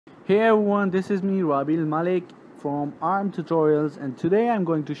Hey everyone, this is me Rabil Malik from ARM Tutorials, and today I'm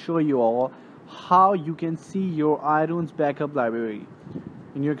going to show you all how you can see your iTunes backup library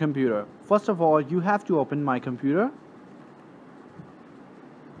in your computer. First of all, you have to open My Computer,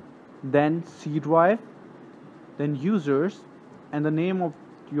 then C Drive, then Users, and the name of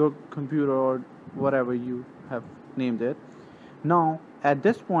your computer or whatever you have named it. Now at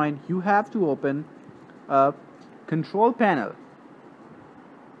this point you have to open a control panel.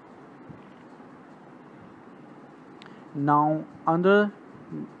 Now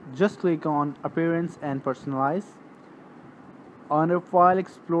just click on Appearance and Personalize. Under File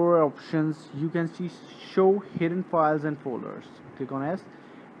Explorer options, you can see Show Hidden Files and Folders. Click on S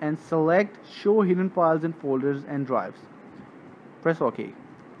and select Show Hidden Files and Folders and Drives. Press OK.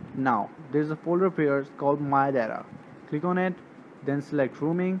 Now there's a folder appears called My Data. Click on it, then select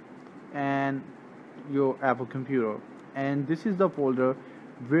Roaming and your Apple computer. And this is the folder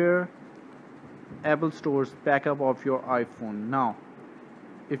where Apple stores backup of your iPhone. Now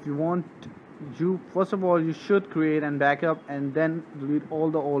if you want, first of all you should create an backup and then delete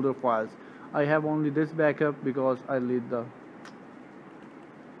all the older files. I have only this backup because I delete the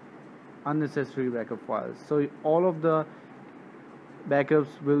unnecessary backup files. So all of the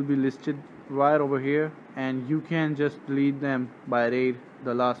backups will be listed right over here, and you can just delete them by RAID.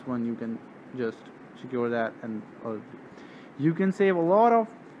 The last one you can just secure that, and you can save a lot of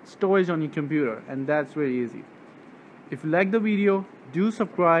storage on your computer, and that's very easy. If you like the video, do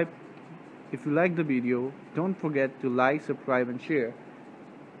subscribe. If you like the video, don't forget to like, subscribe and share.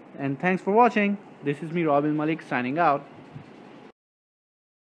 And thanks for watching. This is me Rabil Malik signing out.